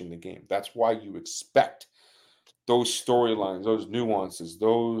watching the game. That's why you expect those storylines, those nuances,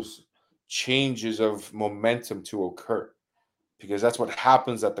 those changes of momentum to occur. Because that's what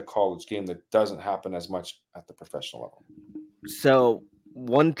happens at the college game that doesn't happen as much at the professional level. So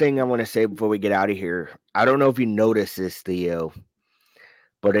one thing I want to say before we get out of here, I don't know if you noticed this, Theo,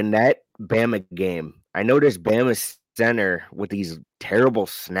 but in that Bama game, I noticed Bama's center with these terrible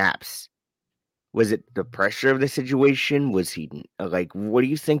snaps. Was it the pressure of the situation? Was he like? What do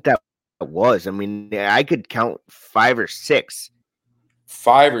you think that was? I mean, I could count 5 or 6,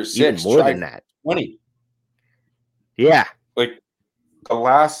 5 or even 6, more try than that. 20. Yeah, Like the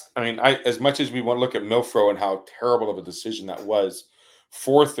last, I mean, as much as we want to look at Milfro and how terrible of a decision that was,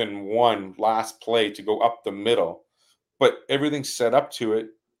 4th and 1, last play to go up the middle, but everything set up to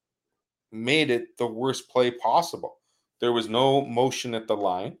it made it the worst play possible. There was no motion at the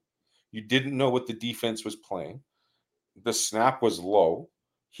line. You didn't know what the defense was playing. The snap was low.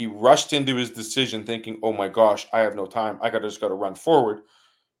 He rushed into his decision thinking, oh my gosh, I have no time. Just got to run forward.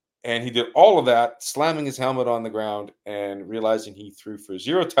 And he did all of that, slamming his helmet on the ground and realizing he threw for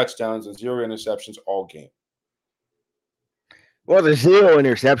 0 touchdowns and 0 interceptions all game. well, the 0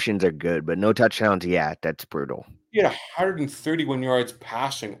 interceptions are good, but no touchdowns. Yeah, that's brutal. He had 131 yards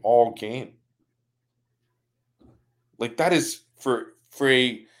passing all game. Like, that is for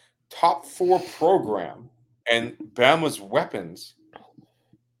a top 4 program and Bama's weapons.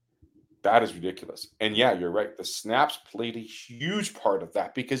 That is ridiculous. And yeah, you're right. The snaps played a huge part of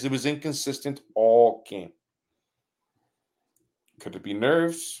that because it was inconsistent all game. Could it be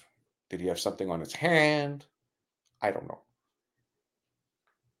nerves? Did he have something on his hand? I don't know.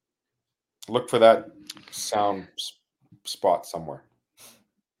 Look for that sound spot somewhere.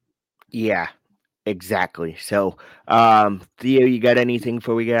 Yeah, exactly. So, Theo, you got anything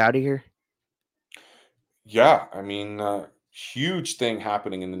before we get out of here? Yeah, I mean, huge thing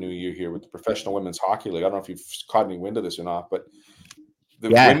happening in the new year here with the Professional Women's Hockey League. I don't know if you've caught any wind of this or not, but the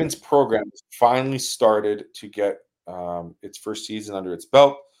Yeah. women's program has finally started to get its first season under its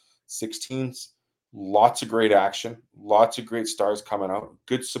belt. 6 teams, lots of great action, lots of great stars coming out,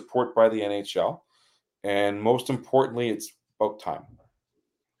 good support by the NHL, and most importantly, it's about time.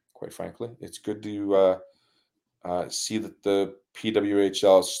 Quite frankly, it's good to see that the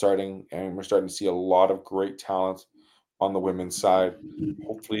PWHL is starting, and we're starting to see a lot of great talent on the women's side.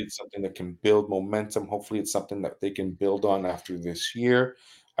 Hopefully, it's something that can build momentum. Hopefully, it's something that they can build on after this year.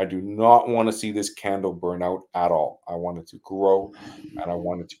 I do not want to see this candle burn out at all. I want it to grow, and I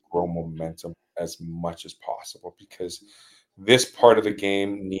want it to grow momentum as much as possible because this part of the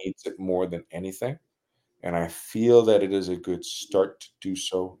game needs it more than anything. And I feel that it is a good start to do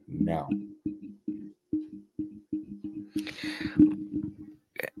so now.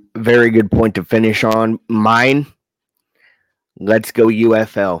 Very good point to finish on. Mine, let's go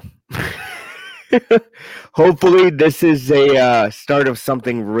UFL. Hopefully, this is a start of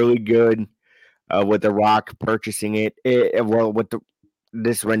something really good with The Rock purchasing well, with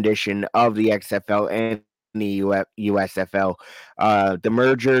this rendition of the XFL and the USFL. The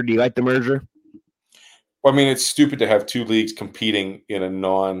merger, do you like the merger? Well, I mean, it's stupid to have two leagues competing in an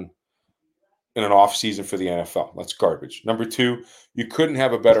off season for the NFL. That's garbage. Number two, you couldn't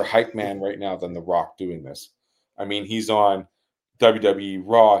have a better hype man right now than The Rock doing this. I mean, he's on WWE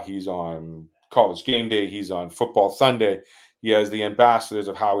Raw, he's on College Game Day, he's on Football Sunday. He has the ambassadors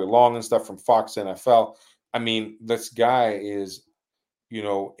of Howie Long and stuff from Fox NFL. I mean, this guy is,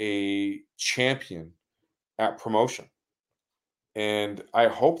 a champion at promotion. And I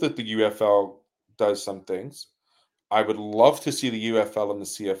hope that the UFL does some things. I would love to see the UFL and the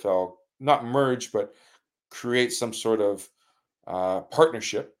CFL not merge, but create some sort of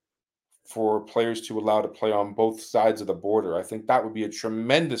partnership for players to allow to play on both sides of the border. I think that would be a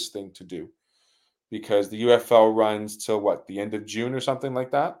tremendous thing to do because the UFL runs till what, the end of June or something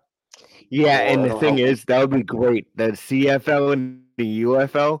like that? Yeah, Or and I the don't know how thing long. is, that would be great. The CFL and the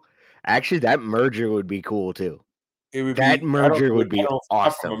UFL, actually, that merger would be cool too. It would That be, I don't, merger would I be don't know if it's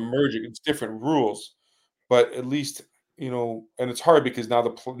not from a awesome. merger, it's different rules, but at least, and it's hard because now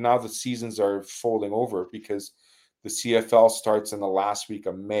the seasons are folding over because the CFL starts in the last week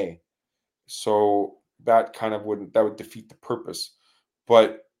of May. So that kind of would defeat the purpose.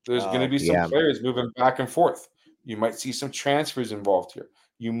 But there's going to Oh, be some yeah. players moving back and forth. You might see some transfers involved here.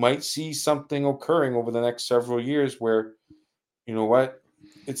 You might see something occurring over the next several years where, you know what,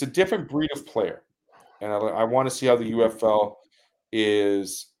 it's a different breed of player. And I want to see how the UFL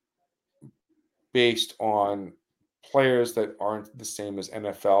is based on players that aren't the same as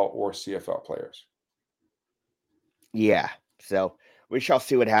NFL or CFL players. Yeah. So we shall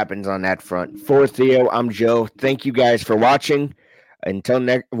see what happens on that front. For Theo, I'm Joe. Thank you guys for watching. Until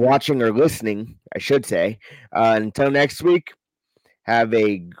next watching or listening, I should say. Until next week, have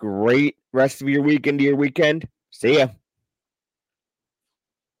a great rest of your week into your weekend. See ya.